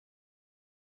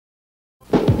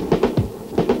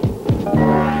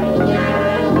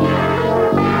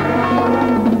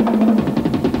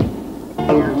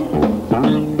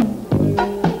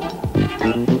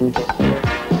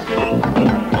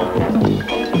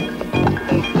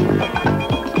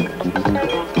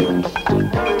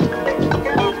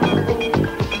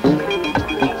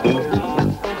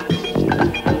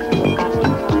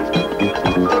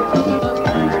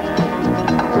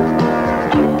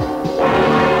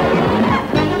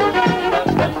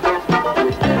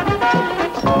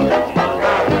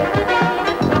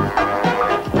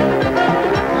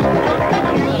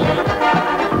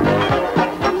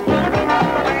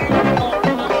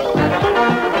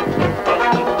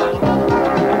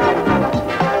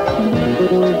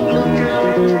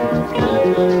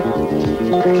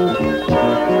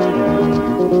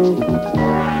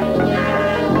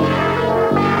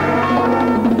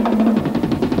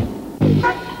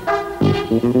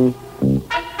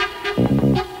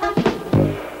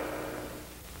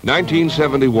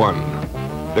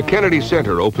1971. The Kennedy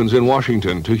Center opens in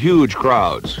Washington to huge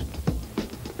crowds.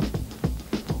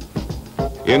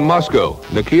 In Moscow,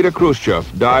 Nikita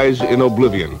Khrushchev dies in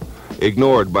oblivion,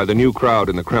 ignored by the new crowd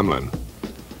in the Kremlin.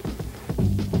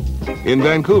 In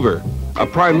Vancouver, a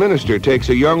prime minister takes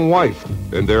a young wife,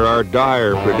 and there are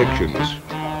dire predictions.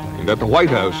 And at the White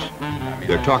House,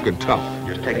 they're talking tough.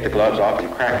 Just take the gloves off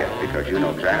and crack it, because you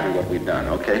know exactly what we've done,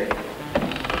 okay?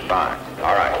 Fine.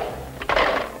 All right.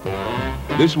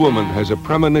 This woman has a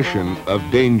premonition of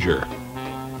danger.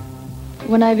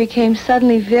 When I became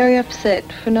suddenly very upset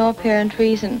for no apparent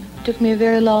reason, it took me a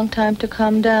very long time to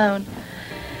calm down.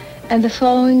 And the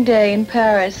following day in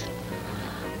Paris,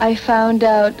 I found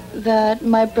out that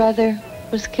my brother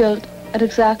was killed at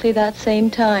exactly that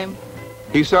same time.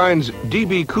 He signs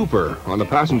D.B. Cooper on the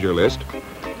passenger list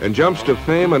and jumps to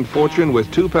fame and fortune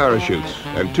with 2 parachutes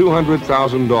and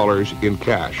 $200,000 in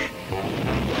cash.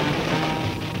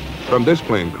 From this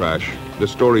plane crash, the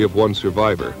story of one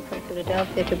survivor. From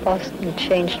Philadelphia to Boston,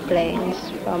 changed planes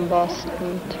from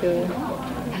Boston to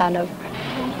Hanover.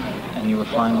 And you were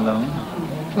flying alone?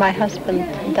 My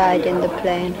husband died in the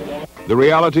plane. The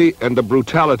reality and the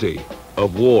brutality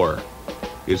of war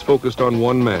is focused on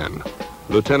one man,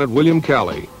 Lieutenant William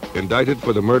Calley, indicted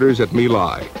for the murders at My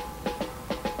Lai.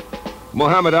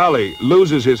 Muhammad Ali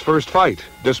loses his first fight,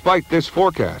 despite this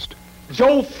forecast.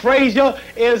 Joe Frazier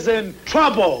is in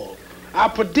trouble. I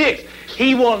predict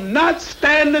he will not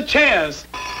stand a chance.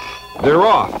 They're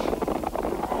off.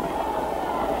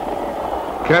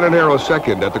 Canonero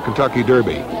second at the Kentucky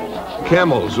Derby.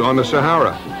 Camels on the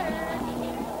Sahara.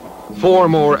 4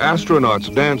 more astronauts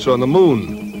dance on the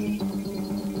moon.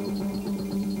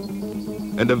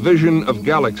 And a vision of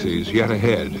galaxies yet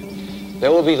ahead.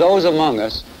 There will be those among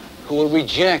us who will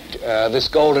reject this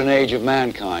golden age of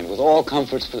mankind with all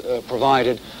comforts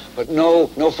provided, but no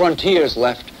frontiers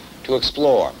left to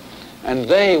explore. And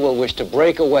they will wish to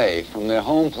break away from their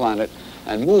home planet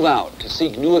and move out to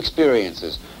seek new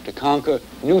experiences, to conquer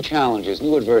new challenges,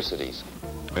 new adversities.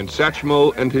 And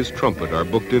Satchmo and his trumpet are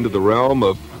booked into the realm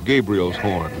of Gabriel's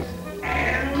horn.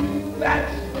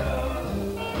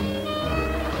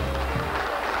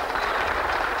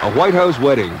 A White House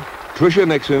wedding. Tricia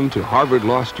Nixon to Harvard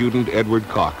law student Edward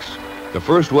Cox. The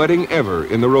first wedding ever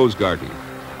in the Rose Garden.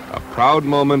 A proud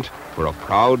moment for a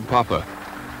proud papa.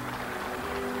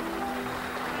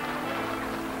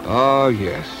 Ah,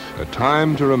 yes, a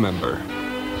time to remember.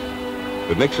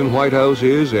 The Nixon White House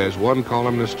is, as one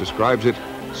columnist describes it,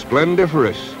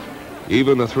 splendiferous.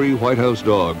 Even the 3 White House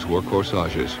dogs wore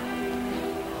corsages.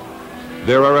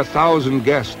 There are 1,000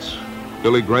 guests.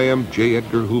 Billy Graham, J.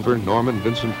 Edgar Hoover, Norman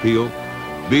Vincent Peale,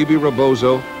 Bebe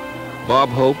Rebozo, Bob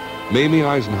Hope, Mamie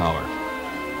Eisenhower.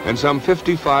 And some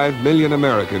 55 million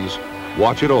Americans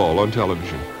watch it all on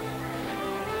television.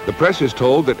 The press is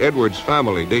told that Edward's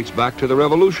family dates back to the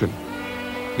Revolution.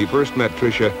 He first met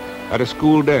Tricia at a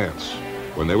school dance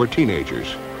when they were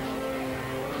teenagers.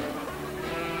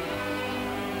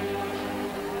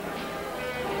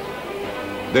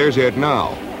 There's Ed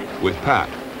now with Pat.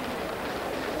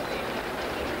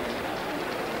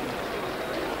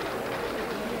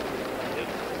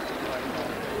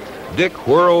 Dick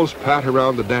whirls Pat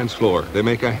around the dance floor. They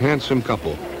make a handsome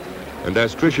couple. And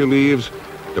as Tricia leaves,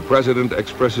 the president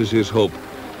expresses his hope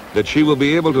that she will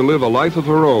be able to live a life of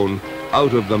her own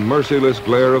out of the merciless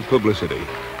glare of publicity.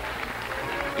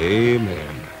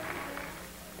 Amen.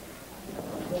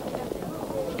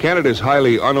 Canada's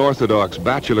highly unorthodox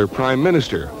bachelor prime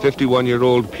minister,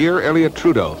 51-year-old Pierre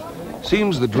Trudeau,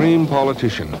 seems the dream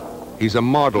politician. He's a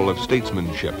model of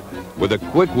statesmanship, with a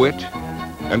quick wit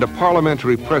and a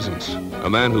parliamentary presence, a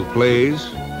man who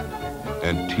plays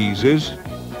and teases.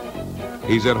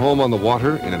 He's at home on the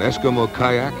water in an Eskimo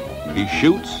kayak. He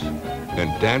shoots and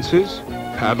dances,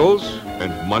 paddles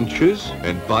and munches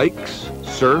and bikes,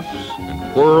 surfs and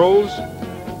whirls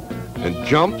and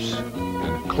jumps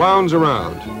and clowns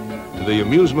around to the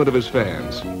amusement of his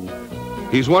fans.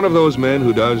 He's one of those men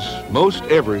who does most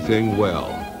everything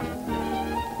well.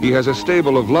 He has a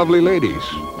stable of lovely ladies,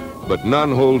 but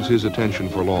none holds his attention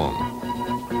for long.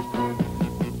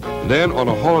 Then on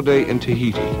a holiday in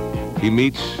Tahiti, he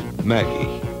meets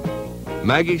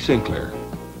Maggie Sinclair,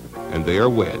 and they are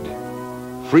wed.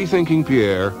 Free-thinking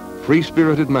Pierre,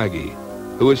 free-spirited Maggie,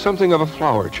 who is something of a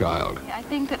flower child. I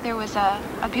think that there was a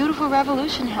beautiful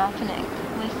revolution happening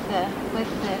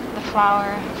with the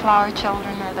flower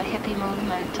children, or the hippie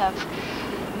movement of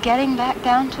getting back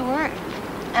down to earth.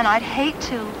 And I'd hate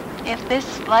to, if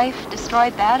this life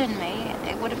destroyed that in me,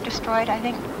 it would have destroyed, I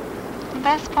think, the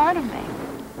best part of me.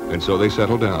 And so they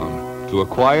settle down to a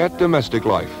quiet domestic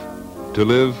life, to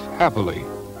live happily,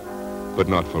 but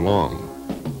not for long.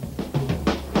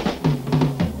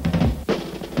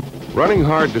 Running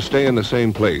hard to stay in the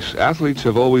same place, athletes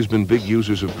have always been big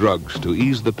users of drugs to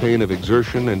ease the pain of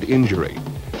exertion and injury.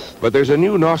 But there's a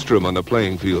new nostrum on the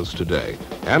playing fields today: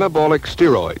 anabolic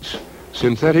steroids,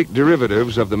 synthetic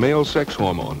derivatives of the male sex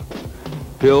hormone.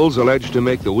 Pills alleged to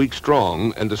make the weak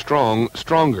strong and the strong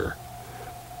stronger.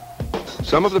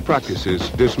 Some of the practices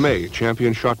dismay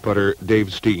champion shot putter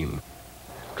Dave Steen.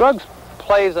 Drugs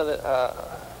plays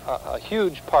a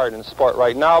huge part in sport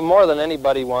right now, more than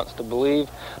anybody wants to believe,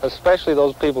 especially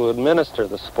those people who administer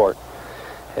the sport.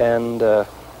 And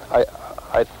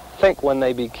I think when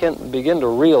they begin to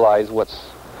realize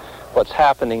what's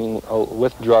happening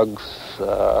with drugs,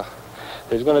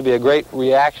 there's going to be a great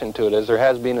reaction to it, as there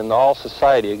has been in all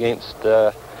society, against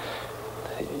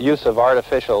use of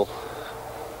artificial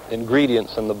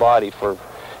ingredients in the body for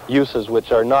uses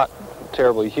which are not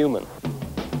terribly human.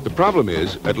 The problem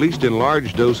is, at least in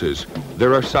large doses,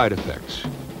 there are side effects: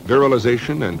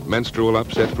 virilization and menstrual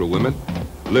upset for women,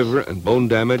 liver and bone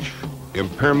damage,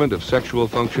 impairment of sexual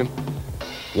function.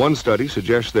 One study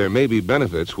suggests there may be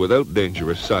benefits without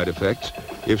dangerous side effects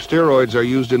if steroids are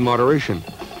used in moderation.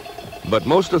 But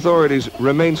most authorities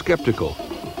remain skeptical.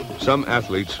 Some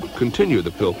athletes continue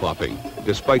the pill popping,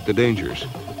 despite the dangers.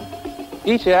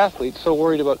 Each athlete's so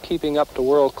worried about keeping up to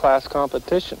world-class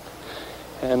competition.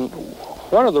 And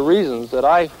one of the reasons that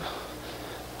I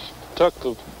took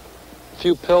the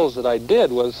few pills that I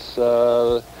did was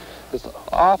this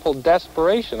awful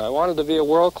desperation. I wanted to be a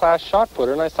world-class shot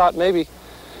putter, and I thought maybe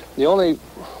the only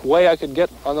way I could get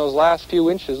on those last few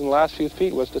inches and last few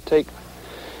feet was to take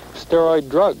steroid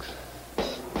drugs.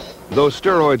 Though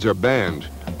steroids are banned,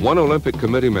 one Olympic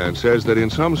committee man says that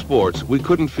in some sports we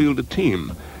couldn't field a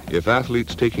team if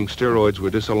athletes taking steroids were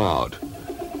disallowed.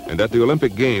 And at the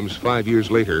Olympic Games 5 years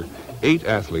later, 8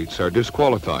 athletes are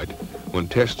disqualified when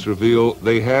tests reveal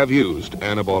they have used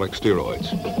anabolic steroids.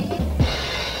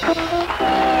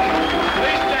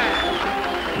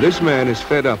 This man is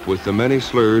fed up with the many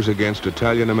slurs against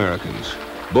Italian Americans.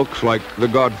 Books like The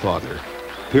Godfather,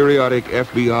 periodic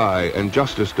FBI and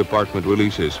Justice Department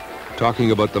releases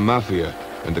talking about the Mafia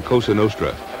and the Cosa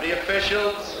Nostra. The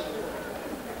officials,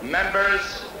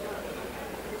 members,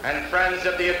 and friends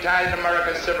of the Italian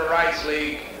American Civil Rights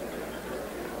League,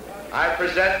 I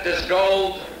present this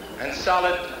gold and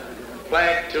solid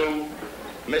flag to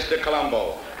Mr.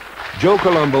 Columbo. Joe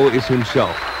Columbo is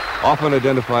himself often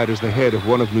identified as the head of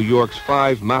one of New York's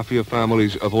 5 mafia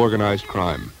families of organized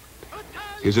crime.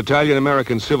 His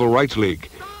Italian-American Civil Rights League,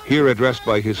 here addressed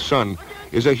by his son,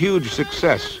 is a huge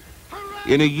success.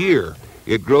 In a year,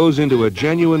 it grows into a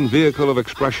genuine vehicle of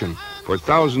expression for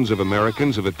thousands of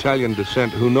Americans of Italian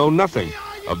descent who know nothing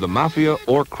of the mafia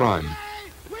or crime.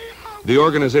 The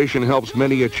organization helps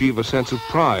many achieve a sense of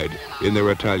pride in their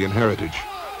Italian heritage.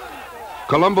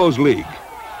 Columbo's League,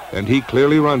 and he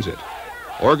clearly runs it,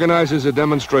 organizes a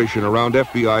demonstration around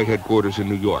FBI headquarters in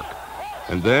New York.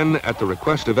 And then, at the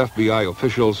request of FBI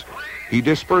officials, he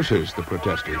disperses the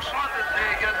protesters.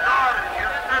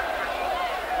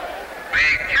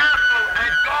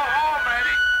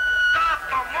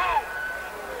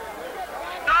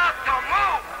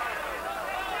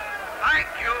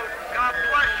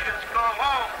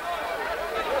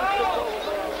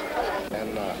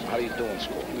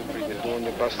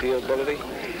 Ability,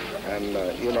 and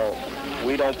you know,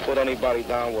 we don't put anybody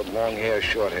down with long hair,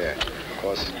 short hair,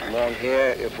 because long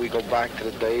hair, if we go back to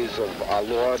the days of our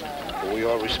Lord, who we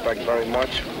all respect very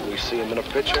much, we see him in a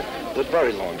picture with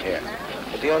very long hair.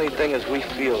 But the only thing is, we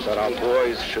feel that our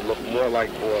boys should look more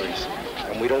like boys,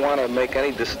 and we don't want to make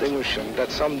any distinction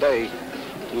that someday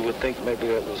we would think maybe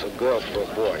it was a girl for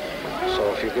a boy.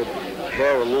 So if you get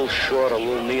hair a little short, a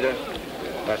little neater,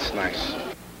 that's nice.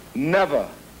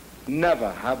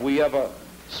 Never have we ever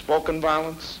spoken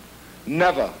violence.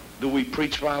 Never do we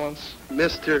preach violence.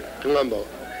 Mr. Columbo,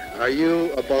 are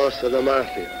you a boss of the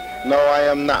Mafia? No, I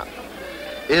am not.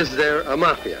 Is there a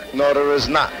Mafia? No, there is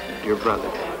not. Your brother.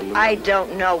 I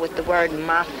don't know what the word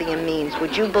Mafia means.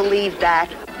 Would you believe that?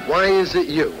 Why is it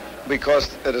you?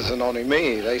 Because it isn't only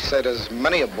me. They say there's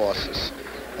many bosses,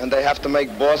 and they have to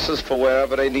make bosses for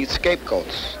wherever they need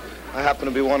scapegoats. I happen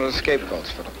to be one of the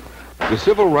scapegoats for them. The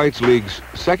Civil Rights League's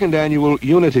second annual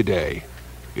Unity Day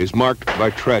is marked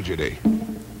by tragedy.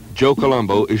 Joe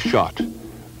Columbo is shot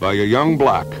by a young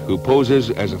black who poses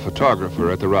as a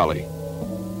photographer at the rally.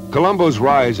 Columbo's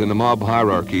rise in the mob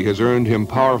hierarchy has earned him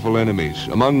powerful enemies,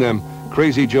 among them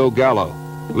Crazy Joe Gallo.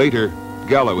 Later,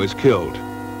 Gallo is killed.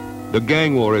 The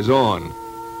gang war is on.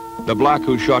 The black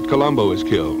who shot Columbo is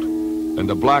killed. and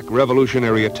the Black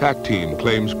Revolutionary Attack Team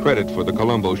claims credit for the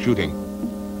Columbo shooting.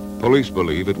 Police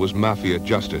believe it was Mafia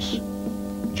justice.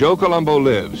 Joe Columbo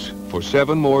lives for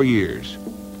 7 more years,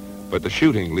 but the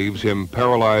shooting leaves him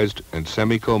paralyzed and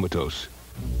semi-comatose.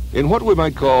 In what we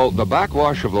might call the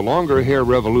backwash of the longer hair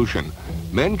revolution,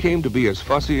 men came to be as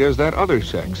fussy as that other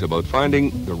sex about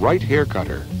finding the right hair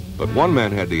cutter. But one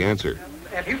man had the answer.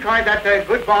 Have you tried that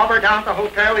good barber down at the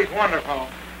hotel? He's wonderful.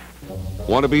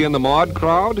 Want to be in the mod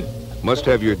crowd? Must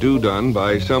have your due done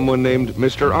by someone named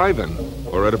Mr. Ivan,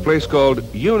 or at a place called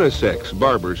Unisex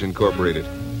Barbers Incorporated.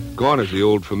 Gone is the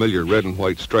old familiar red and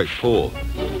white striped pole.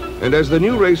 And as the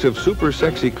new race of super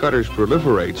sexy cutters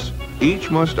proliferates, each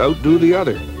must outdo the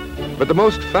other. But the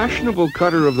most fashionable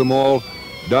cutter of them all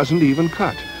doesn't even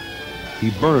cut. He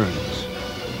burns.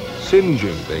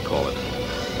 Singeing, they call it.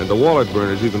 And the wallet burn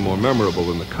is even more memorable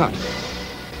than the cut.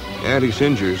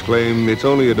 Anti-singers claim it's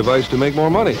only a device to make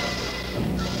more money.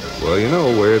 Well, you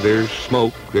know, where there's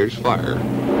smoke, there's fire.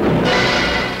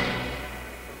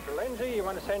 Mr. Lindsay, you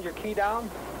want to send your key down?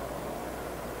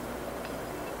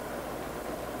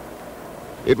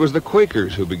 It was the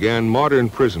Quakers who began modern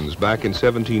prisons back in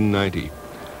 1790.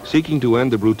 Seeking to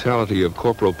end the brutality of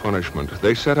corporal punishment,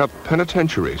 they set up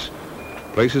penitentiaries,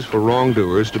 places for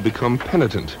wrongdoers to become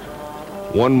penitent.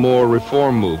 One more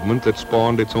reform movement that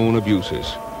spawned its own abuses.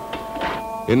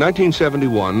 In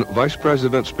 1971, Vice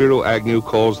President Spiro Agnew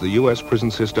calls the U.S.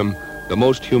 prison system the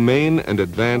most humane and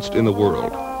advanced in the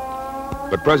world.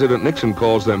 But President Nixon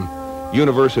calls them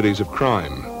universities of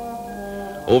crime.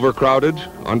 Overcrowded,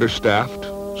 understaffed,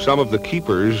 some of the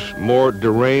keepers more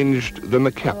deranged than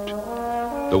the kept.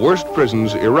 The worst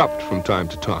prisons erupt from time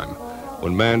to time,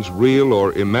 when man's real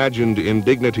or imagined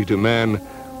indignity to man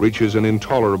reaches an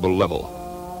intolerable level.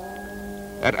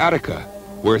 At Attica,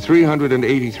 where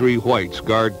 383 whites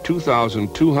guard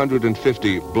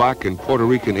 2,250 black and Puerto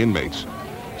Rican inmates,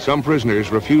 some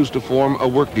prisoners refuse to form a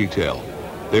work detail.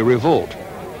 They revolt,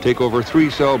 take over 3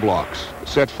 cell blocks,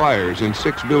 set fires in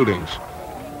 6 buildings.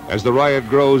 As the riot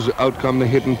grows, out come the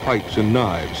hidden pipes and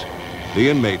knives. The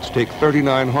inmates take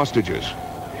 39 hostages,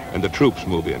 and the troops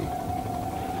move in.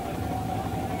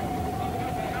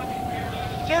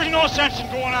 There's no sense in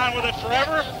going on with it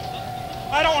forever.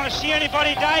 I don't want to see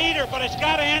anybody die either, but it's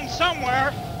got to end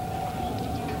somewhere.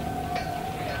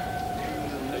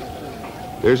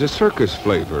 There's a circus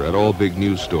flavor at all big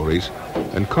news stories,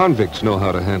 and convicts know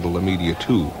how to handle the media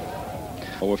too.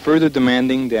 We're further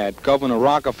demanding that Governor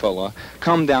Rockefeller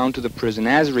come down to the prison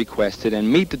as requested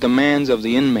and meet the demands of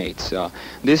the inmates.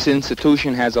 This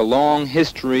institution has a long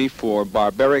history for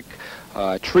barbaric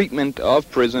treatment of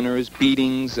prisoners,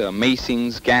 beatings,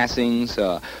 macings, gassings,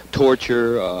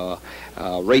 torture,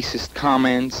 racist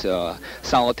comments,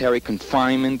 solitary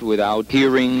confinement without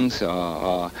hearings,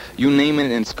 you name it,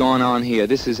 and it's gone on here.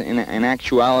 This is in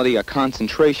actuality a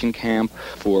concentration camp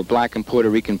for black and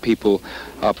Puerto Rican people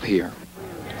up here.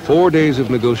 4 days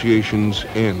of negotiations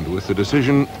end with the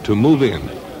decision to move in,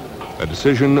 a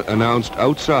decision announced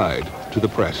outside to the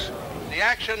press. The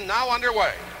action now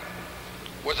underway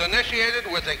was initiated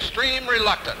with extreme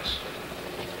reluctance,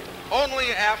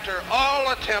 only after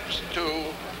all attempts to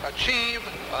achieve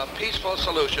a peaceful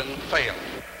solution failed.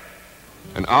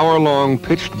 An hour-long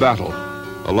pitched battle.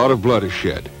 A lot of blood is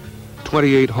shed.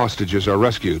 28 hostages are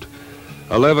rescued.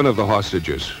 11 of the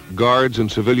hostages, guards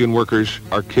and civilian workers,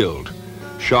 are killed,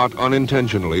 shot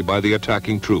unintentionally by the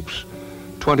attacking troops.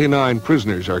 29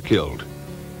 prisoners are killed.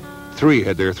 3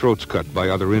 had their throats cut by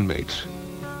other inmates.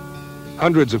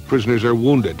 Hundreds of prisoners are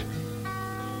wounded.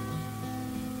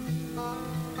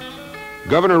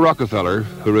 Governor Rockefeller,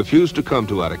 who refused to come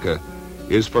to Attica,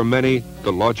 is for many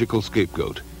the logical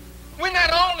scapegoat. We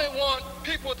not only want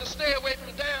people to stay away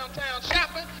from downtown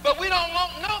shopping, but we don't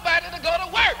want nobody to go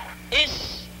to work.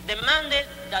 It's demanded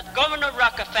that Governor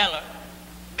Rockefeller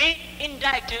be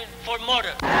indicted for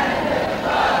murder.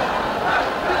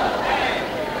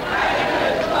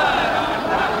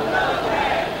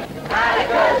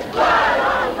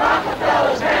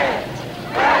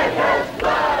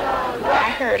 I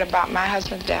heard about my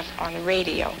husband's death on the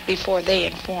radio before they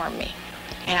informed me,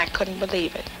 and I couldn't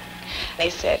believe it. They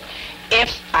said,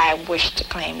 if I wish to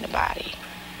claim the body.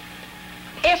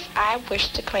 If I wish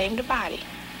to claim the body.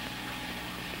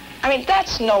 I mean,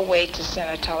 that's no way to send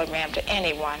a telegram to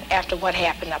anyone after what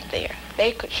happened up there.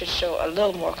 They should show a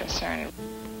little more concern.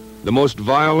 The most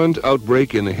violent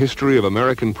outbreak in the history of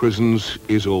American prisons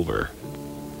is over.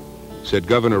 Said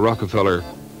Governor Rockefeller,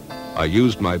 I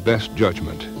used my best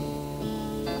judgment.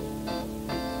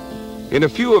 In a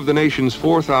few of the nation's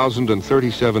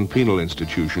 4,037 penal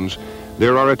institutions,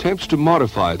 there are attempts to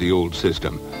modify the old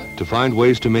system, to find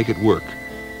ways to make it work.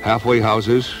 Halfway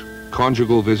houses,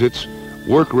 conjugal visits,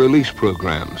 work release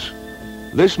programs.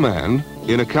 This man,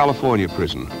 in a California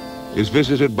prison, is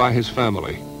visited by his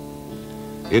family.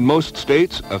 In most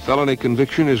states, a felony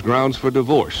conviction is grounds for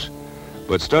divorce,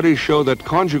 but studies show that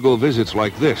conjugal visits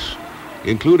like this,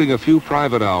 including a few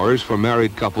private hours for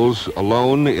married couples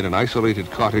alone in an isolated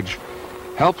cottage,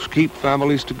 helps keep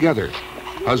families together,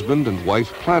 husband and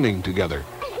wife planning together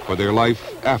for their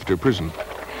life after prison.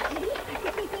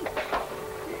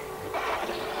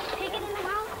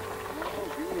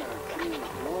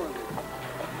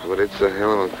 But it's a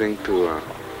hell of a thing to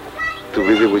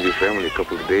visit with your family a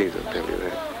couple of days, I'll tell you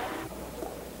that.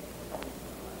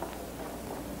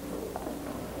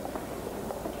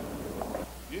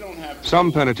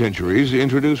 Some penitentiaries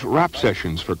introduce rap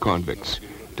sessions for convicts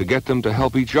to get them to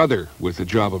help each other with the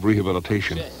job of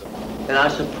rehabilitation. And I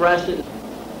suppress it,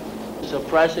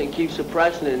 and keep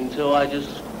suppressing it until I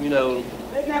just, you know,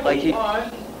 like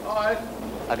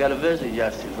I got a visit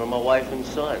yesterday from my wife and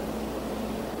son.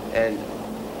 And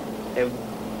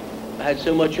I had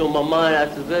so much on my mind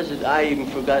after the visit, I even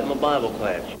forgot my Bible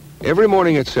class. Every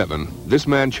morning at 7, this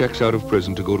man checks out of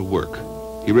prison to go to work.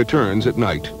 He returns at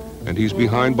night, and he's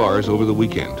behind bars over the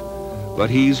weekend. But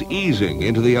he's easing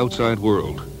into the outside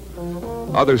world.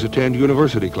 Others attend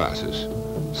university classes.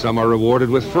 Some are rewarded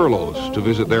with furloughs to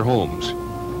visit their homes.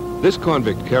 This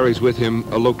convict carries with him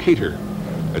a locator,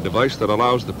 a device that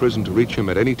allows the prison to reach him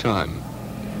at any time.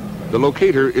 The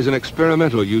locator is an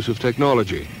experimental use of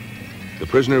technology. The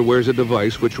prisoner wears a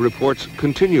device which reports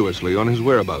continuously on his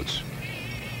whereabouts.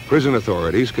 Prison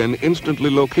authorities can instantly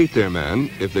locate their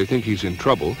man if they think he's in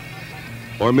trouble,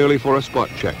 or merely for a spot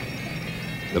check.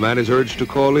 The man is urged to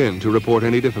call in to report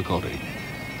any difficulty.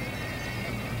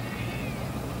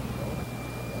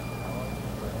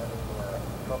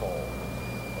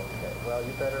 Well,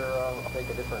 you better take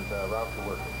a different route to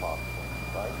work if possible,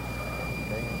 right?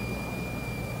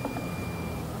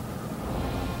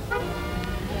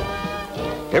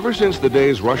 Ever since the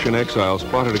days Russian exiles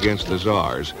plotted against the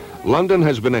Tsars, London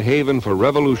has been a haven for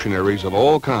revolutionaries of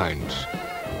all kinds.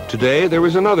 Today, there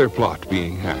is another plot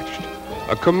being hatched,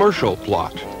 a commercial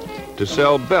plot to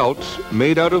sell belts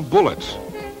made out of bullets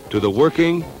to the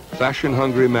working,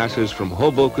 fashion-hungry masses from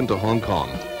Hoboken to Hong Kong.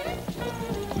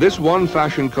 This one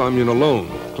fashion commune alone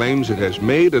claims it has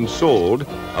made and sold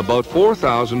about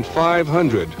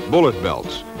 4,500 bullet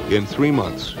belts in 3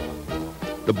 months.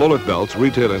 The bullet belts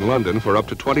retail in London for up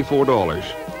to $24.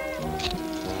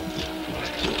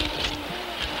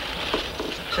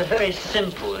 It's a very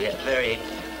simple yet very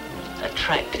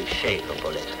attractive shape of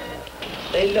bullet.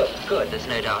 They look good, there's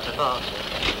no doubt about it.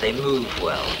 They move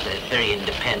well, they're very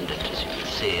independent, as you can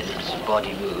see, and its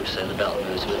body moves, so the belt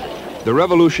moves with it. The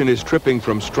revolution is tripping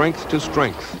from strength to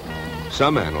strength.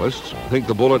 Some analysts think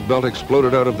the bullet belt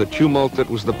exploded out of the tumult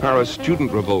that was the Paris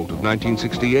student revolt of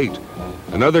 1968.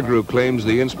 Another group claims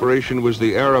the inspiration was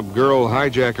the Arab girl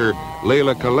hijacker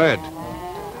Layla Khaled.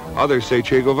 Others say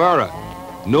Che Guevara.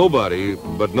 Nobody,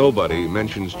 but nobody,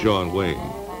 mentions John Wayne.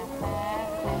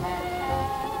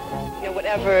 You know,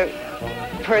 whatever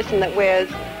person that wears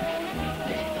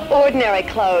ordinary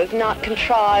clothes, not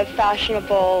contrived,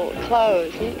 fashionable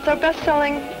clothes. And it's our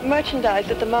best-selling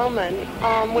merchandise at the moment,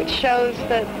 which shows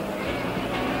that,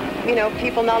 you know,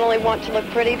 people not only want to look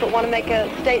pretty, but want to make a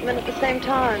statement at the same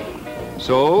time.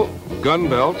 So, gun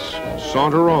belts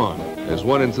saunter on. As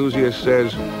one enthusiast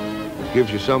says,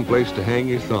 gives you some place to hang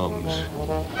your thumbs.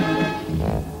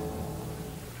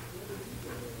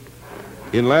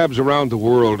 In labs around the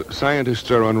world,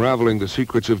 scientists are unraveling the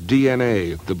secrets of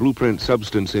DNA, the blueprint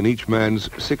substance in each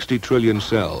man's 60 trillion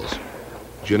cells.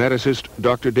 Geneticist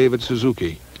Dr. David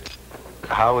Suzuki.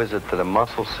 How is it that a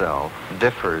muscle cell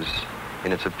differs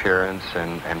in its appearance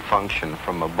and function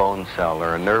from a bone cell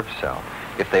or a nerve cell?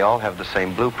 If they all have the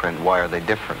same blueprint, why are they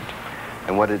different?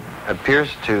 And what it appears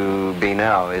to be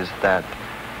now is that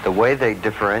the way they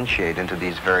differentiate into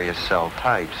these various cell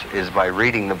types is by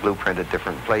reading the blueprint at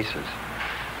different places.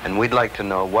 And we'd like to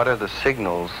know what are the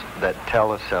signals that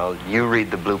tell a cell, you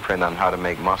read the blueprint on how to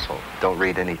make muscle, don't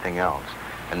read anything else,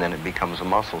 and then it becomes a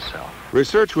muscle cell.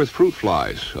 Research with fruit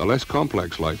flies, a less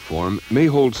complex life form, may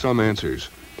hold some answers.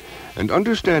 And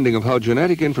understanding of how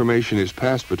genetic information is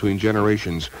passed between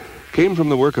generations came from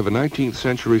the work of a 19th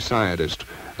century scientist,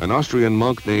 an Austrian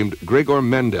monk named Gregor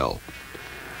Mendel.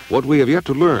 What we have yet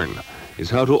to learn is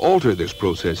how to alter this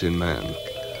process in man.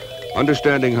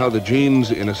 Understanding how the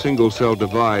genes in a single cell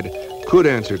divide could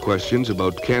answer questions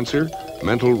about cancer,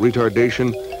 mental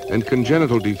retardation, and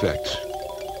congenital defects.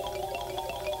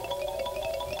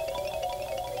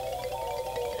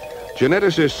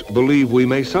 Geneticists believe we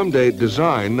may someday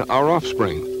design our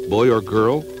offspring, boy or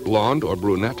girl, blonde or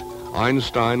brunette,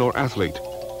 Einstein, or athlete.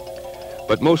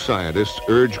 But most scientists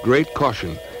urge great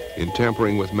caution in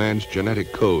tampering with man's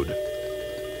genetic code.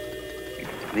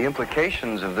 The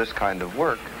implications of this kind of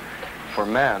work for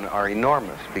man are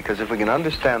enormous, because if we can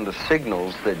understand the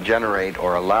signals that generate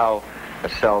or allow a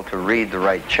cell to read the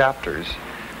right chapters,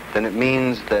 then it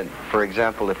means that, for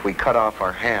example, if we cut off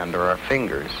our hand or our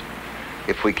fingers,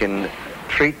 if we can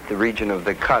treat the region of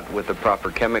the cut with the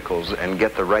proper chemicals and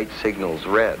get the right signals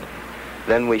read,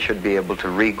 then we should be able to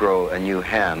regrow a new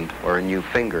hand or a new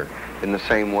finger in the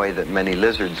same way that many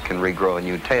lizards can regrow a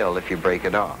new tail if you break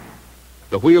it off.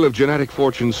 The wheel of genetic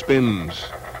fortune spins,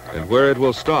 and where it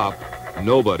will stop,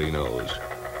 nobody knows.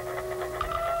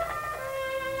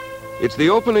 It's the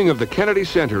opening of the Kennedy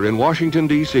Center in Washington,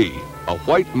 D.C., a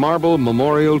white marble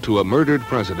memorial to a murdered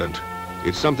president.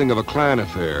 It's something of a clan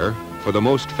affair for the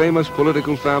most famous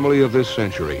political family of this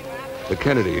century, the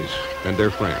Kennedys and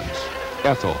their friends.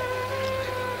 Ethel,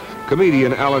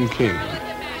 comedian Alan King,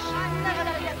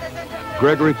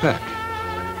 Gregory Peck,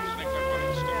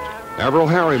 Averell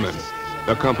Harriman,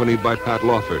 accompanied by Pat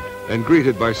Lawford and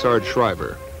greeted by Sarge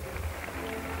Shriver.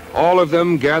 All of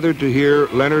them gathered to hear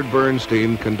Leonard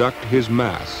Bernstein conduct his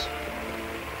mass.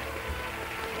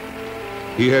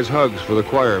 He has hugs for the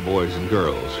choir boys and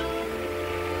girls.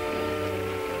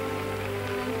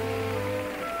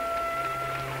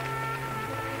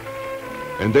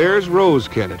 And there's Rose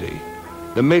Kennedy,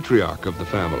 the matriarch of the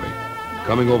family,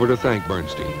 coming over to thank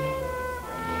Bernstein.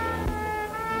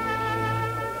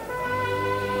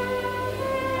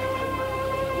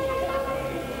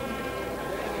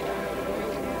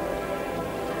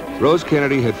 Rose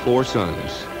Kennedy had 4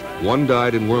 sons. 1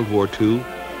 died in World War II,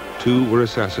 2 were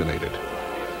assassinated.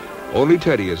 Only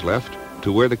Teddy is left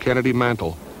to wear the Kennedy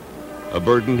mantle, a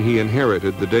burden he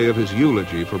inherited the day of his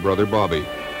eulogy for brother Bobby.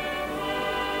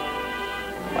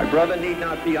 My brother need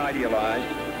not be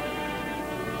idealized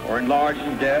or enlarged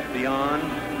in death beyond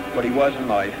what he was in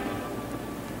life.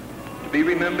 To be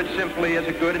remembered simply as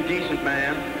a good and decent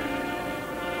man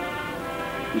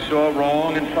who saw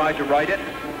wrong and tried to right it,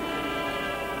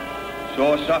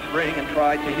 saw suffering and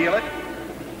tried to heal it,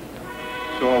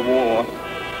 saw war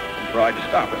and tried to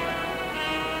stop it.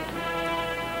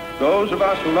 Those of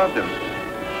us who loved him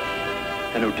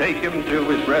and who take him to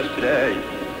his rest today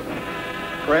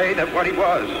pray that what he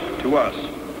was to us,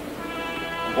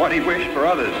 what he wished for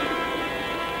others,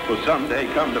 will someday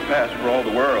come to pass for all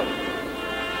the world.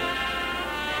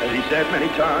 As he said many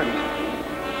times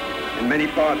in many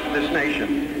parts of this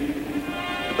nation,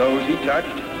 to those he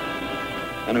touched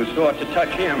and who sought to touch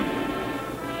him.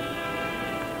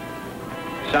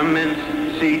 Some men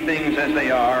see things as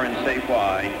they are and say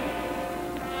why.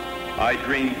 I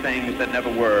dream things that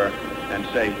never were and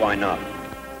say why not.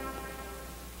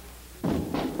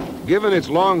 Given its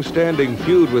long-standing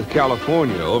feud with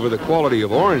California over the quality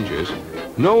of oranges,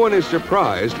 no one is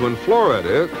surprised when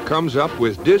Florida comes up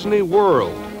with Disney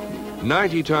World,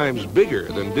 90 times bigger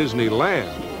than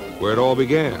Disneyland, where it all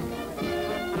began.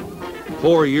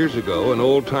 4 years ago, an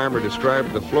old-timer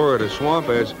described the Florida swamp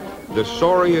as the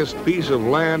sorriest piece of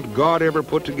land God ever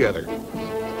put together.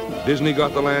 Disney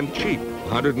got the land cheap,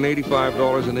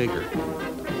 $185 an acre.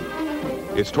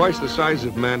 It's twice the size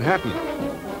of Manhattan.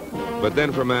 But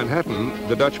then for Manhattan,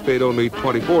 the Dutch paid only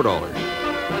 $24.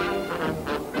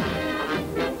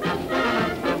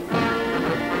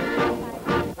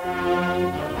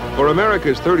 For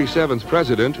America's 37th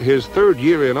president, his 3rd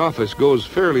year in office goes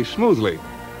fairly smoothly,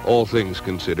 all things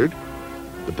considered.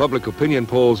 The public opinion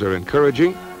polls are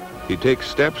encouraging. He takes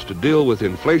steps to deal with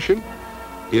inflation.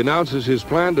 He announces his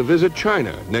plan to visit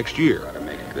China next year. You've got to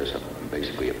make this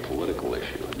basically a political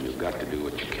issue. You've got to do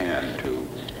what you can to,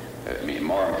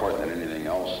 more important than anything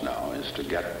else now is to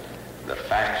get the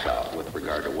facts out with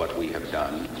regard to what we have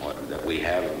done, that we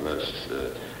have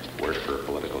worked for a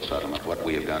political settlement, what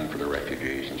we have done for the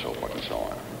refugees, and so forth and so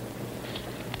on.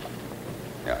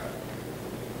 Yeah.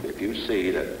 If you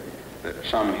see that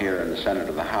some here in the Senate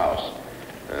or the House,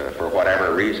 for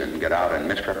whatever reason, get out and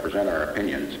misrepresent our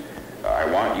opinions, I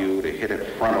want you to hit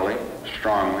it frontally,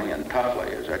 strongly, and toughly.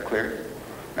 Is that clear?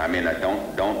 I mean,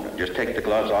 don't just take the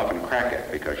gloves off and crack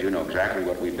it, because you know exactly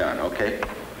what we've done, okay?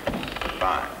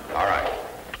 Fine. All right.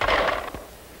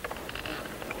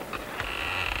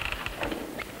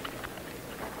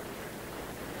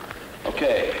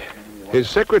 Okay. His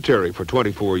secretary for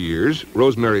 24 years,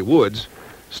 Rosemary Woods,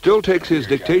 still takes his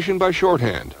dictation by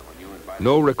shorthand.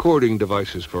 No recording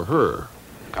devices for her.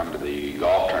 Come to the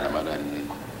golf tournament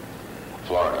in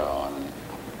Florida on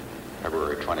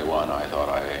February 21, I thought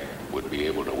I would be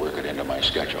able to work it into my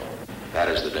schedule. That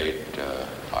is the date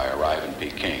I arrive in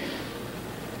Peking.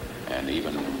 And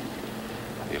even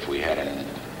if we hadn't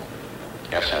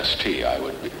SST, I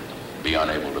would be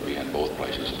unable to be in both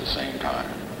places at the same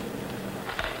time.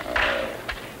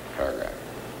 Paragraph.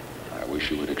 I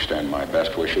wish you would extend my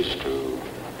best wishes to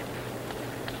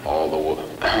all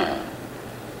the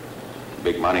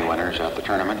big money winners at the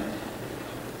tournament,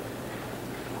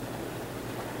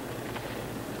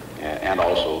 and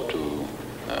also to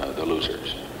the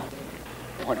losers.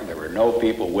 When there were no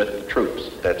people with the troops.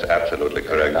 That's absolutely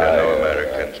correct. There are no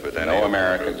Americans with any. No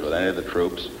Americans with any of the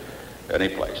troops, any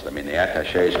place. I mean, the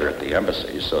attachés are at the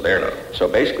embassies, so they're. So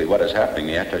basically, what is happening?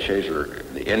 The attachés are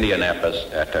the Indian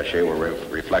attaché will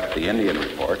reflect the Indian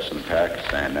reports, and the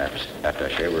Pakistan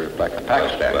attaché will reflect the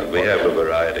Pakistan. Well, we have a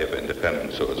variety of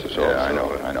independent sources. Yeah,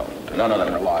 also. I know. None of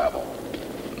them reliable.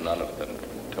 None of them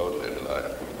totally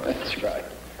reliable. That's right.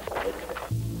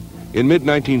 In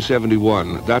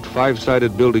mid-1971, that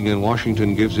five-sided building in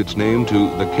Washington gives its name to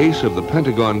The Case of the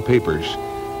Pentagon Papers,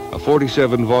 a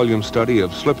 47-volume study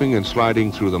of slipping and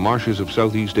sliding through the marshes of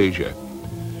Southeast Asia.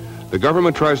 The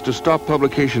government tries to stop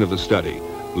publication of the study,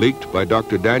 leaked by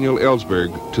Dr. Daniel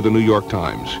Ellsberg to the New York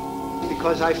Times.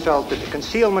 Because I felt that the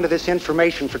concealment of this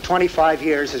information for 25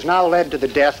 years has now led to the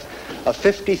death of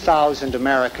 50,000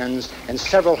 Americans and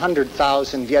several hundred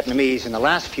thousand Vietnamese in the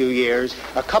last few years,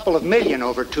 a couple of million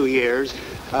over 2 years,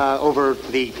 over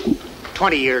the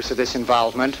 20 years of this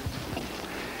involvement.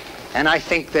 And I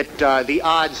think that the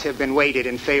odds have been weighted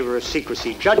in favor of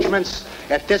secrecy. Judgments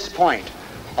at this point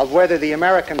of whether the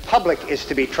American public is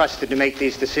to be trusted to make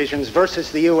these decisions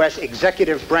versus the U.S.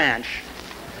 executive branch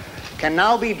can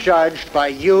now be judged by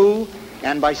you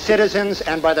and by citizens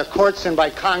and by the courts and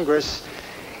by Congress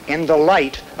in the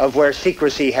light of where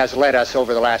secrecy has led us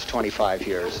over the last 25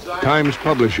 years. Times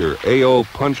publisher A.O.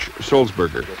 Punch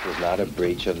Sulzberger. This was not a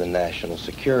breach of the national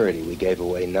security. We gave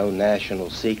away no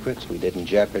national secrets. We didn't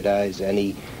jeopardize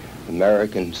any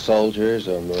American soldiers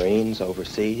or Marines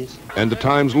overseas. And the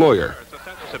Times lawyer.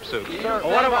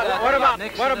 What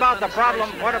about the problem?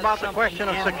 What about the question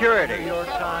of security?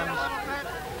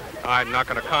 I'm not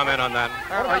going to comment on that.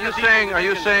 Are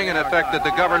you saying in effect that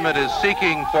the government is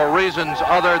seeking for reasons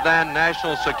other than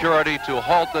national security to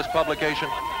halt this publication?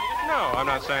 No, I'm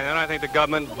not saying that. I think the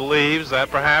government believes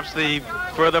that perhaps the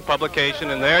further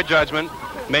publication, in their judgment,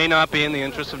 may not be in the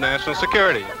interest of national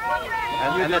security.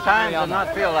 And the Times does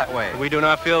not feel that way. We do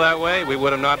not feel that way. We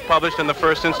would have not published in the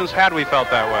first instance had we felt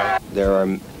that way. There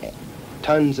are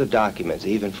tons of documents,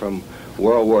 even from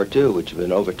World War II, which have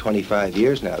been over 25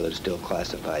 years now, that are still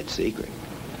classified secret.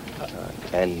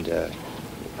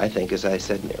 I think, as I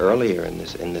said earlier in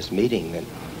this meeting, that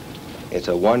it's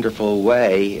a wonderful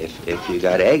way, if you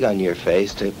got egg on your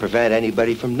face, to prevent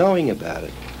anybody from knowing about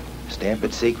it. Stamp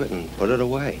it secret and put it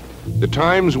away. The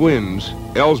Times wins.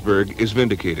 Ellsberg is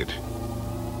vindicated.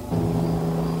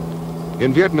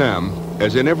 In Vietnam,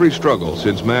 as in every struggle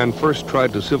since man first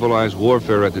tried to civilize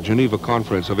warfare at the Geneva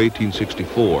Conference of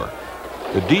 1864,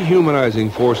 the dehumanizing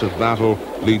force of battle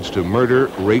leads to murder,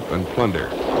 rape, and plunder.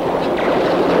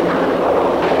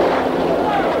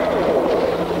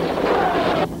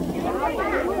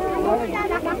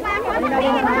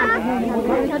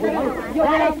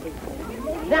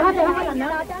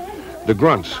 The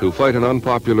grunts who fight an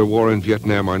unpopular war in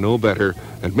Vietnam are no better,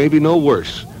 and maybe no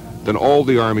worse, than all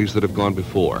the armies that have gone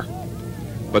before.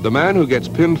 But the man who gets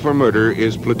pinned for murder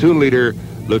is platoon leader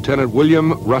Lieutenant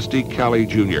William Rusty Calley,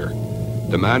 Jr.,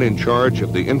 the man in charge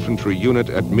of the infantry unit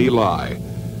at My Lai,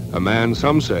 a man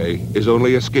some say is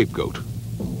only a scapegoat.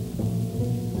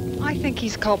 I think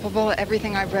he's culpable,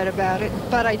 everything I've read about it,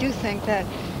 but I do think that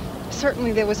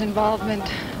certainly there was involvement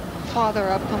farther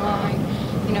up the line,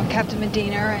 you know, Captain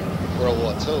Medina and... World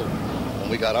War II, when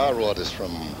we got our orders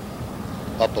from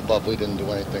up above, we didn't do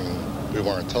anything we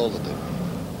weren't told to do.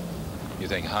 You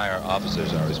think higher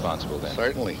officers are responsible then?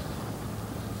 Certainly.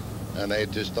 And they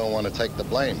just don't want to take the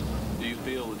blame. Do you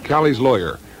feel that Calley's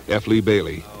lawyer, F. Lee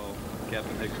Bailey.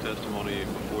 Captain Hicks' testimony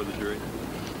before the jury?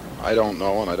 I don't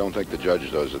know, and I don't think the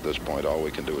judge does at this point. All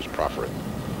we can do is proffer it.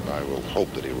 I will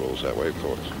hope that he rules that way, of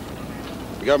course.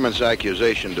 The government's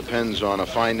accusation depends on a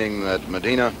finding that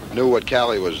Medina knew what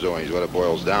Calley was doing, is what it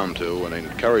boils down to, and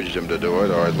encouraged him to do it,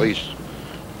 or at least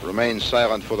remained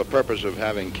silent for the purpose of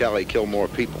having Calley kill more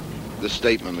people. This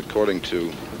statement, according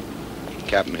to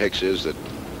Captain Hicks, is that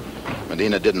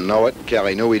Medina didn't know it.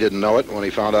 Calley knew he didn't know it. When he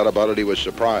found out about it, he was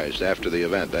surprised after the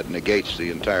event. That negates the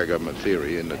entire government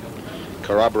theory, and it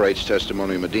corroborates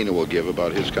testimony Medina will give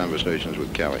about his conversations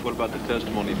with Calley. What about the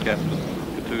testimony of Captain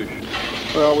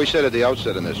Kattouche? Well, we said at the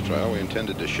outset in this trial, we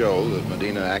intended to show that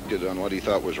Medina acted on what he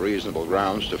thought was reasonable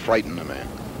grounds to frighten the man.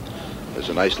 There's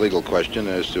a nice legal question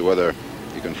as to whether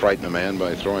you can frighten a man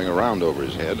by throwing a round over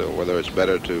his head, or whether it's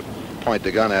better to point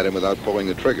the gun at him without pulling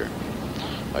the trigger.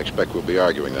 I expect we'll be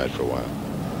arguing that for a while.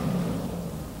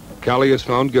 Callie is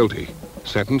found guilty,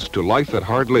 sentenced to life at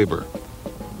hard labor.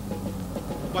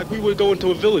 Like we would go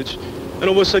into a village, and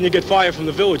all of a sudden you get fired from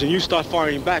the village, and you start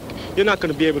firing back. You're not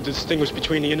going to be able to distinguish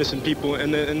between the innocent people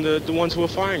and the ones who are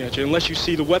firing at you, unless you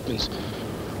see the weapons.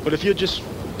 But if you're just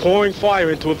pouring fire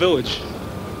into a village,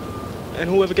 and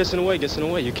whoever gets in the way, gets in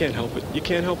the way. You can't help it. You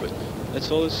can't help it.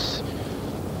 That's all.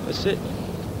 That's it.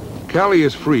 Callie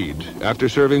is freed after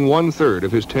serving 1/3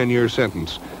 of his 10-year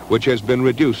sentence, which has been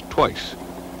reduced twice.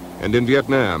 And in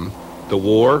Vietnam, the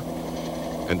war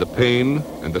and the pain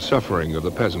and the suffering of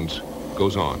the peasants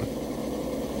goes on.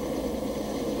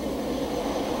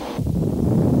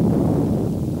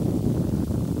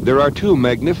 There are two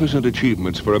magnificent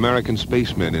achievements for American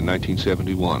spacemen in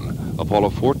 1971,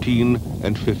 Apollo 14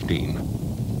 and 15.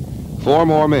 4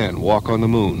 more men walk on the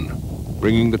moon,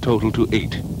 bringing the total to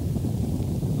 8.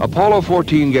 Apollo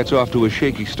 14 gets off to a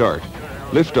shaky start.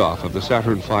 Liftoff of the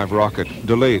Saturn V rocket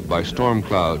delayed by storm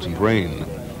clouds and rain.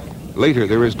 Later,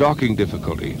 there is docking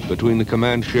difficulty between the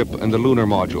command ship and the lunar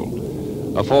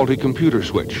module, a faulty computer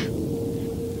switch.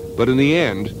 But in the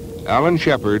end, Alan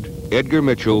Shepard, Edgar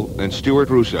Mitchell, and Stuart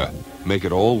Roosa make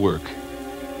it all work.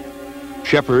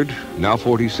 Shepard, now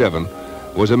 47,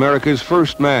 was America's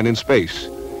first man in space,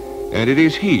 and it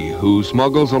is he who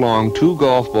smuggles along 2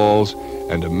 golf balls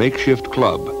and a makeshift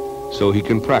club so he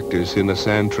can practice in the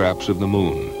sand traps of the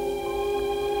moon.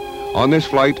 On this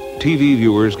flight, TV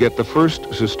viewers get the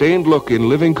first sustained look in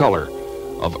living color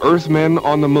of Earthmen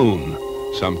on the moon,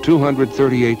 some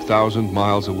 238,000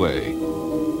 miles away.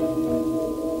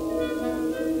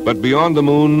 But beyond the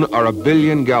moon are a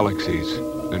billion galaxies,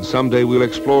 and someday we'll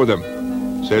explore them,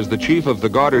 says the chief of the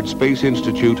Goddard Space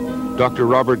Institute, Dr.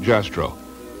 Robert Jastrow.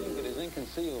 It is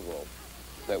inconceivable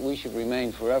that we should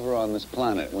remain forever on this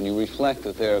planet when you reflect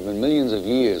that there have been millions of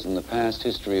years in the past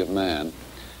history of man,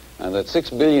 and that 6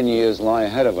 billion years lie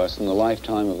ahead of us in the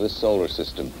lifetime of this solar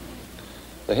system.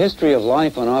 The history of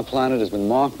life on our planet has been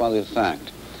marked by the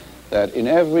fact that in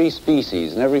every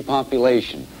species, in every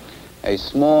population, a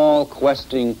small,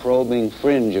 questing, probing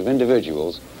fringe of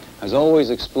individuals has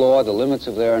always explored the limits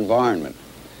of their environment.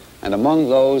 And among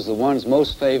those, the ones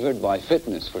most favored by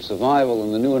fitness for survival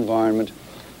in the new environment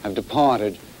have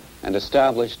departed and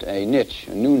established a niche,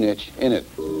 a new niche in it.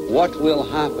 What will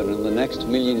happen in the next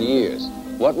million years?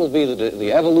 What will be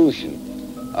the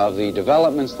evolution of the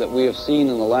developments that we have seen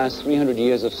in the last 300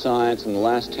 years of science and the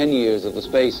last 10 years of the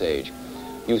space age?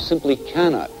 You simply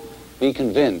cannot be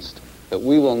convinced that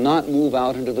we will not move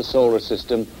out into the solar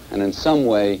system and in some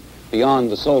way beyond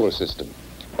the solar system.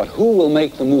 But who will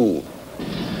make the move?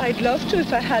 I'd love to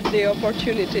if I had the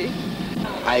opportunity.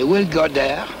 I will go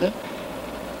there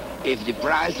if the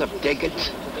price of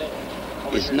tickets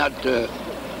is not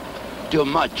too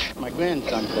much. My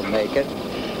grandson could make it,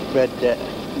 but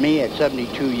me at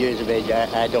 72 years of age,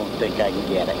 I don't think I can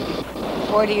get it.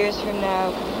 40 years from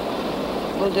now,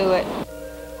 we'll do it.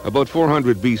 About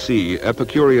 400 BC,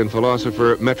 Epicurean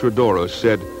philosopher Metrodorus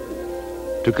said,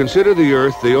 "To consider the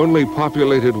Earth the only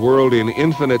populated world in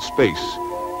infinite space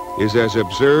is as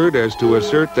absurd as to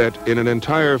assert that in an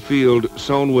entire field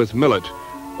sown with millet,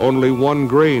 only 1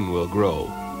 grain will grow."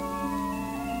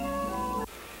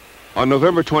 On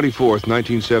November 24th,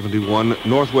 1971,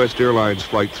 Northwest Airlines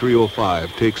Flight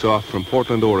 305 takes off from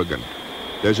Portland, Oregon.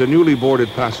 There's a newly boarded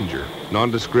passenger,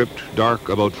 nondescript, dark,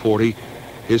 about 40.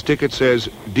 His ticket says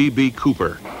D.B.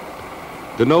 Cooper.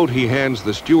 The note he hands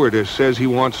the stewardess says he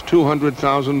wants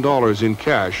 $200,000 in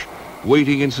cash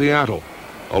waiting in Seattle,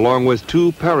 along with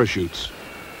 2 parachutes.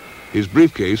 His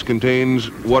briefcase contains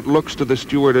what looks to the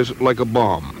stewardess like a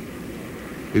bomb.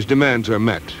 His demands are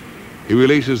met. He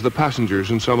releases the passengers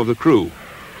and some of the crew.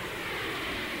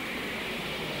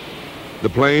 The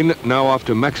plane, now off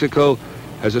to Mexico,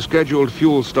 has a scheduled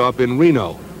fuel stop in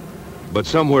Reno. But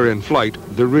somewhere in flight,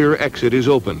 the rear exit is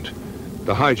opened.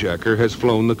 The hijacker has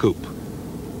flown the coop.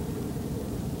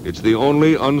 It's the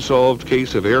only unsolved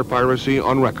case of air piracy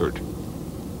on record.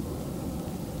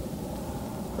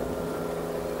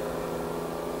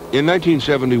 In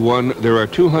 1971, there are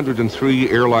 203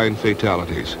 airline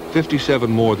fatalities,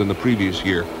 57 more than the previous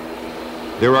year.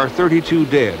 There are 32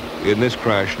 dead in this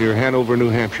crash near Hanover, New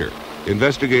Hampshire.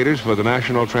 Investigators for the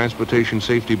National Transportation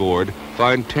Safety Board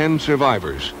find 10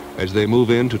 survivors as they move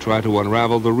in to try to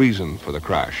unravel the reason for the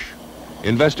crash.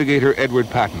 Investigator Edward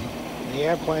Patton. The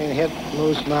airplane hit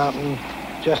Moose Mountain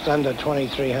just under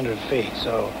 2,300 feet,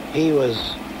 so he was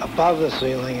above the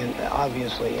ceiling and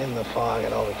obviously in the fog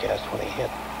and overcast when he hit.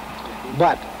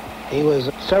 But he was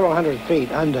several hundred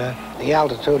feet under the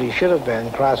altitude he should have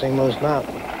been crossing Moose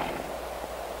Mountain.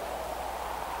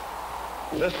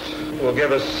 This will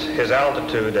give us his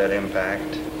altitude at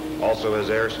impact, also his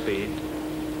airspeed,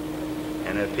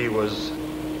 and if he was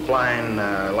flying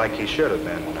like he should have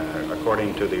been,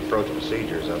 according to the approach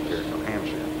procedures up here in New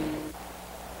Hampshire.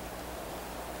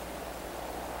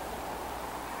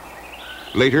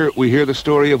 Later, we hear the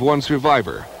story of one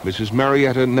survivor, Mrs.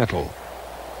 Marietta Nettle.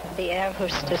 The air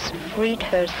hostess freed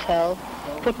herself,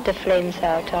 put the flames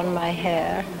out on my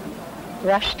hair,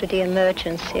 rushed to the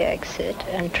emergency exit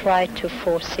and tried to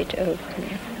force it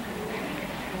open.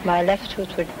 My left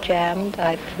foot was jammed,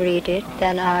 I freed it,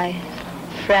 then I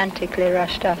frantically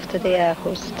rushed after the air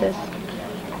hostess.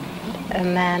 A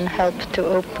man helped to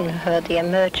open her the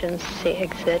emergency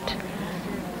exit,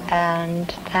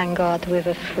 and thank God we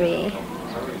were free.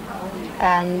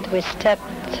 And we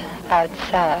stepped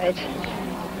outside,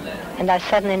 and I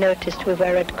suddenly noticed we were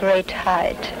at great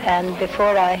height, and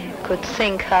before I could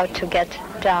think how to get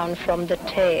down from the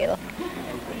tail,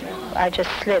 I just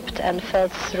slipped and fell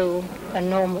through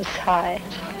enormous height.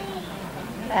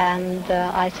 And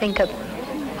I think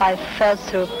I fell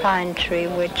through a pine tree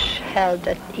which held,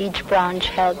 that each branch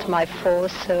held my fall,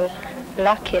 so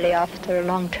luckily after a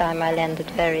long time I landed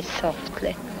very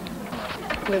softly.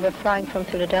 We were flying from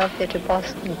Philadelphia to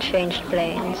Boston, changed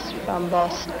planes from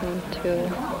Boston to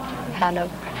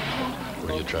Hanover.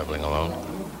 Were you traveling alone?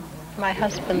 My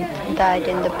husband died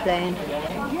in the plane.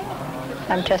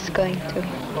 I'm just going to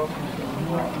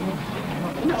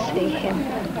see him.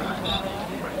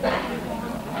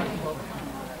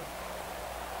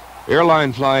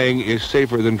 Airline flying is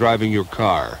safer than driving your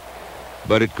car,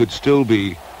 but it could still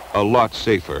be a lot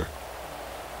safer.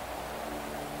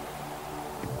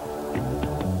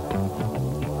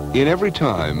 In every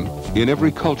time, in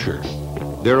every culture,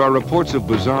 there are reports of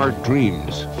bizarre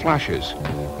dreams, flashes,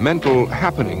 mental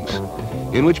happenings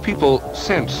in which people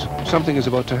sense something is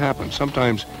about to happen,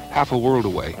 sometimes half a world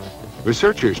away.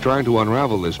 Researchers trying to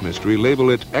unravel this mystery label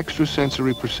it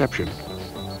extrasensory perception.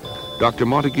 Dr.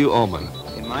 Montague Ullman.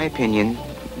 In my opinion,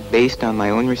 based on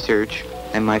my own research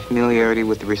and my familiarity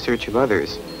with the research of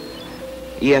others,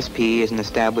 ESP is an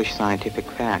established scientific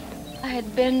fact. I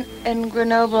had been in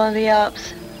Grenoble on the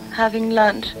Alps having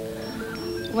lunch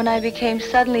when I became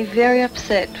suddenly very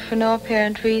upset for no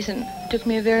apparent reason. It took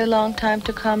me a very long time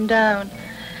to calm down.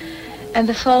 And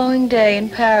the following day in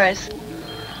Paris,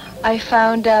 I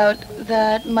found out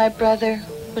that my brother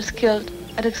was killed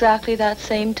at exactly that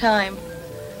same time,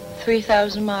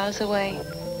 3,000 miles away.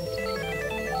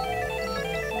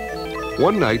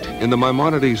 One night in the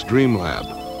Maimonides Dream Lab,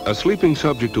 a sleeping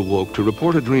subject awoke to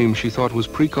report a dream she thought was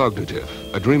precognitive,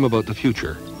 a dream about the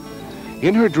future.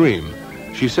 In her dream,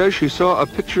 she says she saw a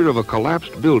picture of a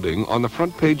collapsed building on the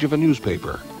front page of a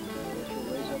newspaper.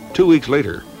 2 weeks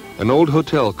later, an old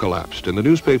hotel collapsed and the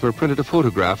newspaper printed a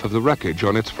photograph of the wreckage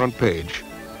on its front page.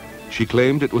 She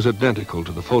claimed it was identical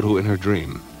to the photo in her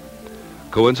dream.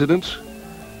 Coincidence?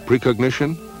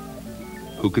 Precognition?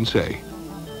 Who can say?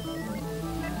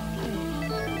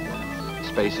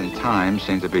 Space and time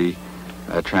seem to be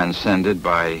transcended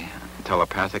by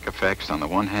telepathic effects on the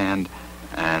one hand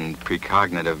and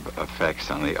precognitive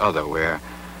effects on the other, where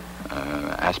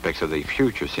aspects of the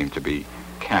future seem to be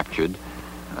captured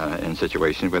in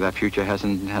situations where that future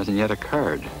hasn't yet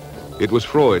occurred. It was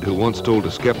Freud who once told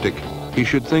a skeptic he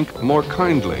should think more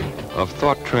kindly of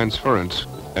thought transference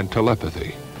and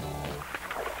telepathy.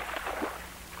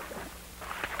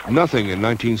 Nothing in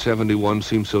 1971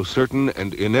 seemed so certain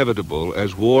and inevitable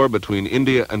as war between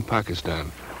India and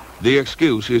Pakistan. The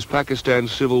excuse is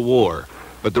Pakistan's civil war,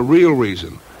 but the real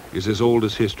reason is as old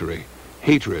as history.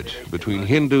 Hatred between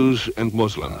Hindus and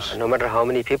Muslims. No matter how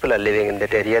many people are living in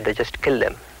that area, they just kill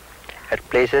them. At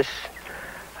places,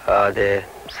 they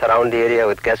surround the area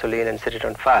with gasoline and set it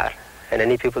on fire. And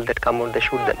any people that come out, they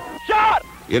shoot them. Shot!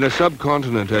 In a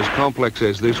subcontinent as complex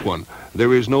as this one,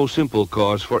 there is no simple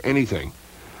cause for anything.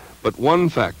 But one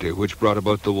factor which brought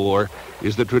about the war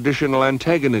is the traditional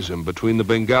antagonism between the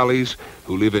Bengalis,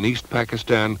 who live in East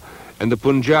Pakistan, and the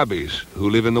Punjabis, who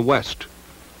live in the West.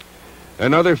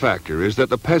 Another factor is that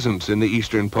the peasants in the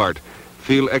eastern part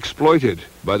feel exploited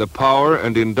by the power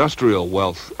and industrial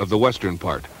wealth of the western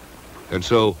part. And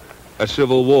so, a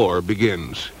civil war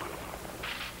begins.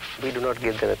 We do not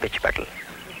give them a pitch battle,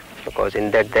 because in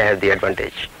that they have the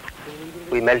advantage.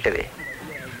 We melt away.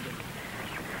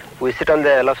 We sit on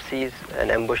the Gulf seas and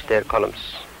ambush their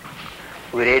columns.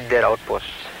 We raid their outposts.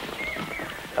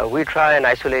 We try and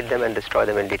isolate them and destroy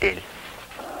them in detail.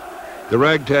 The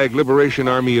ragtag Liberation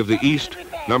Army of the East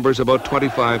numbers about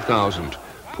 25,000,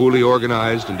 poorly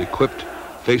organized and equipped,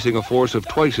 facing a force of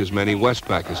twice as many West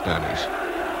Pakistanis.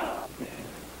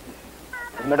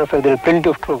 As a matter of fact, there are plenty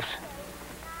of troops.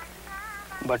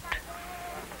 But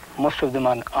most of them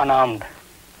are unarmed.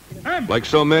 Like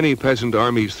so many peasant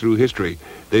armies through history,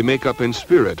 they make up in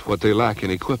spirit what they lack in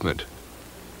equipment.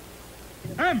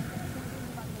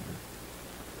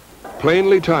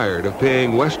 Plainly tired of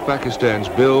paying West Pakistan's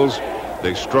bills,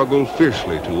 they struggle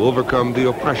fiercely to overcome the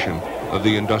oppression of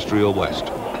the industrial West.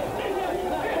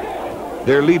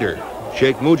 Their leader,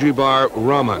 Sheikh Mujibur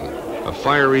Rahman, a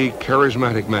fiery,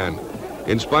 charismatic man,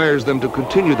 inspires them to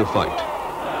continue the fight.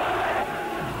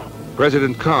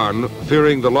 President Khan,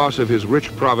 fearing the loss of his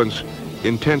rich province,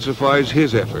 intensifies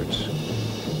his efforts.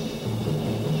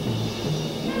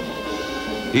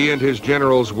 He and his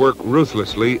generals work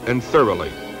ruthlessly and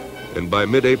thoroughly, and by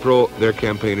mid-April, their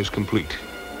campaign is complete.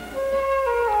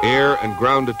 Air and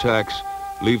ground attacks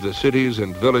leave the cities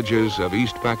and villages of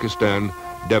East Pakistan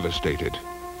devastated.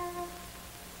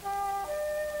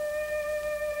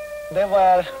 They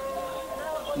were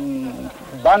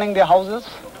burning the houses,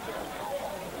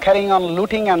 carrying on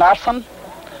looting and arson,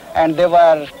 and they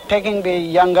were taking the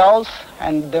young girls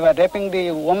and they were raping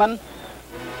the women.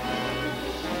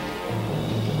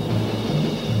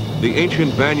 The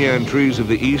ancient banyan trees of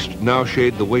the east now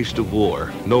shade the waste of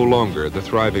war, no longer the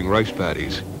thriving rice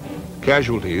paddies.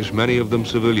 Casualties, many of them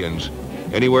civilians,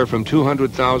 anywhere from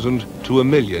 200,000 to 1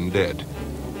 million dead.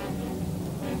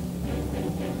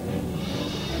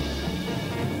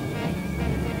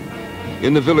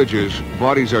 In the villages,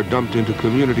 bodies are dumped into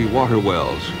community water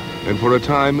wells, and for a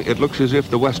time it looks as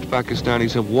if the West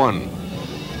Pakistanis have won.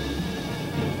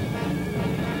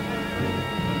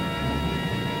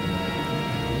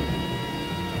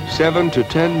 Seven to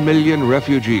 10 million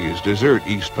refugees desert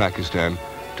East Pakistan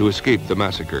to escape the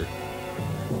massacre.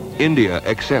 India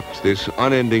accepts this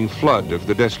unending flood of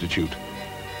the destitute.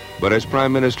 But as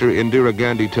Prime Minister Indira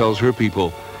Gandhi tells her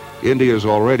people, India's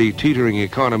already teetering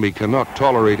economy cannot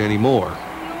tolerate any more.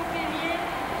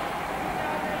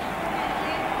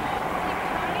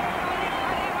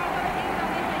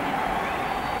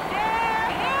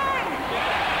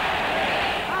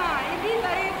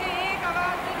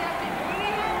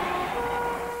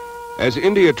 As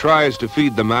India tries to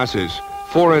feed the masses,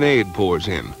 foreign aid pours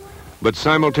in. But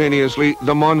simultaneously,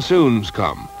 the monsoons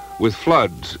come, with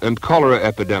floods and cholera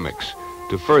epidemics,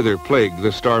 to further plague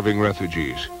the starving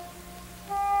refugees.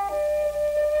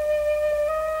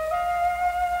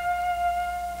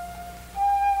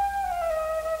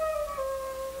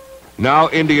 Now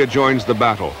India joins the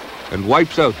battle and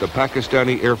wipes out the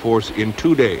Pakistani Air Force in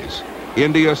 2 days.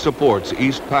 India supports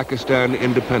East Pakistan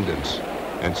independence,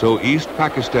 and so East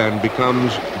Pakistan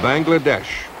becomes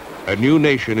Bangladesh. A new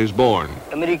nation is born.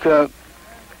 America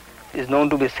is known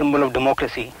to be a symbol of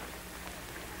democracy.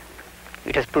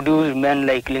 It has produced men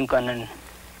like Lincoln and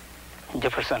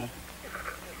Jefferson.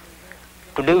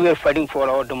 Today we are fighting for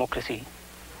our democracy.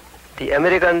 The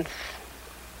American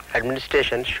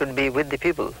administration should be with the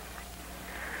people.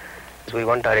 We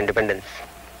want our independence.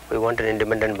 We want an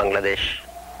independent Bangladesh.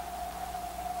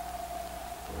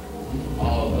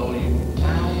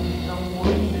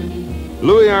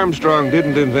 Louis Armstrong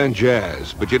didn't invent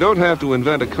jazz, but you don't have to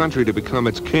invent a country to become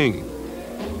its king.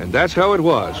 And that's how it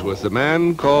was with the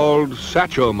man called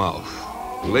Satchmo,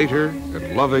 later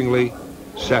and lovingly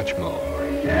Satchmo.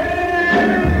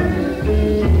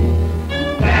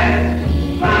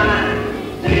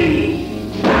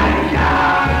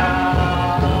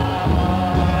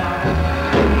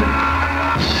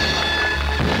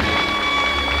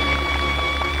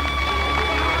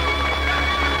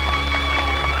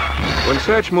 When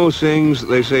Satchmo sings,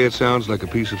 they say it sounds like a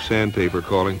piece of sandpaper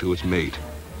calling to its mate.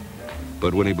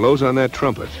 But when he blows on that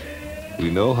trumpet, we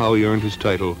know how he earned his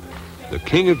title, the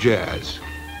King of Jazz.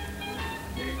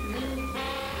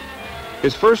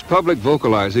 His first public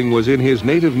vocalizing was in his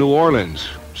native New Orleans,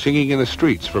 singing in the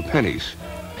streets for pennies.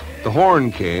 The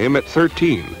horn came at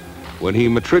 13, when he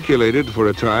matriculated for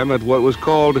a time at what was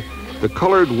called the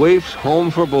Colored Waifs'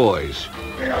 Home for Boys.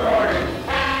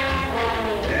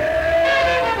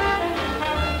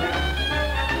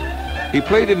 He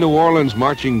played in New Orleans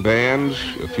marching bands,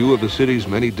 a few of the city's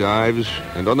many dives,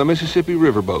 and on the Mississippi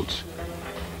riverboats.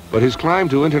 But his climb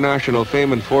to international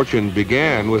fame and fortune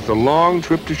began with a long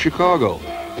trip to Chicago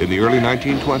in the early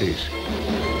 1920s.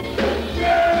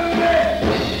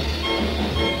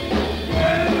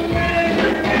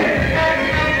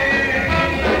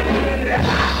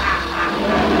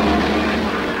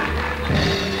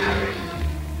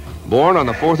 Born on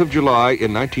the 4th of July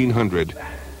in 1900,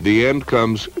 the end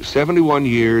comes 71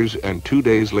 years and 2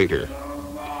 days later.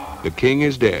 The king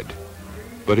is dead,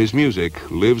 but his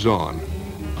music lives on.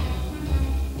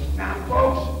 Now,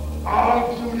 folks,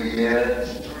 all through the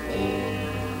years,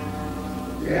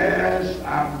 yes,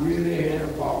 I've really had a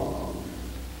ball.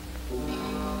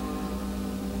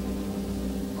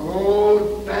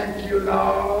 Oh, thank you,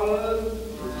 Lord.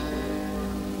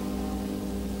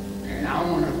 And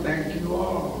I want to thank you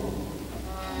all.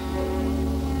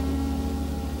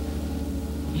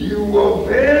 You were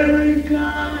very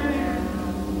kind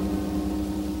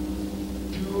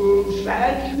to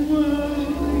Satchmo.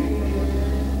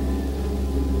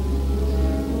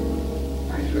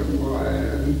 I said, boy,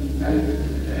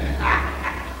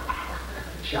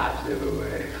 shots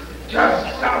everywhere.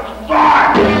 Just stop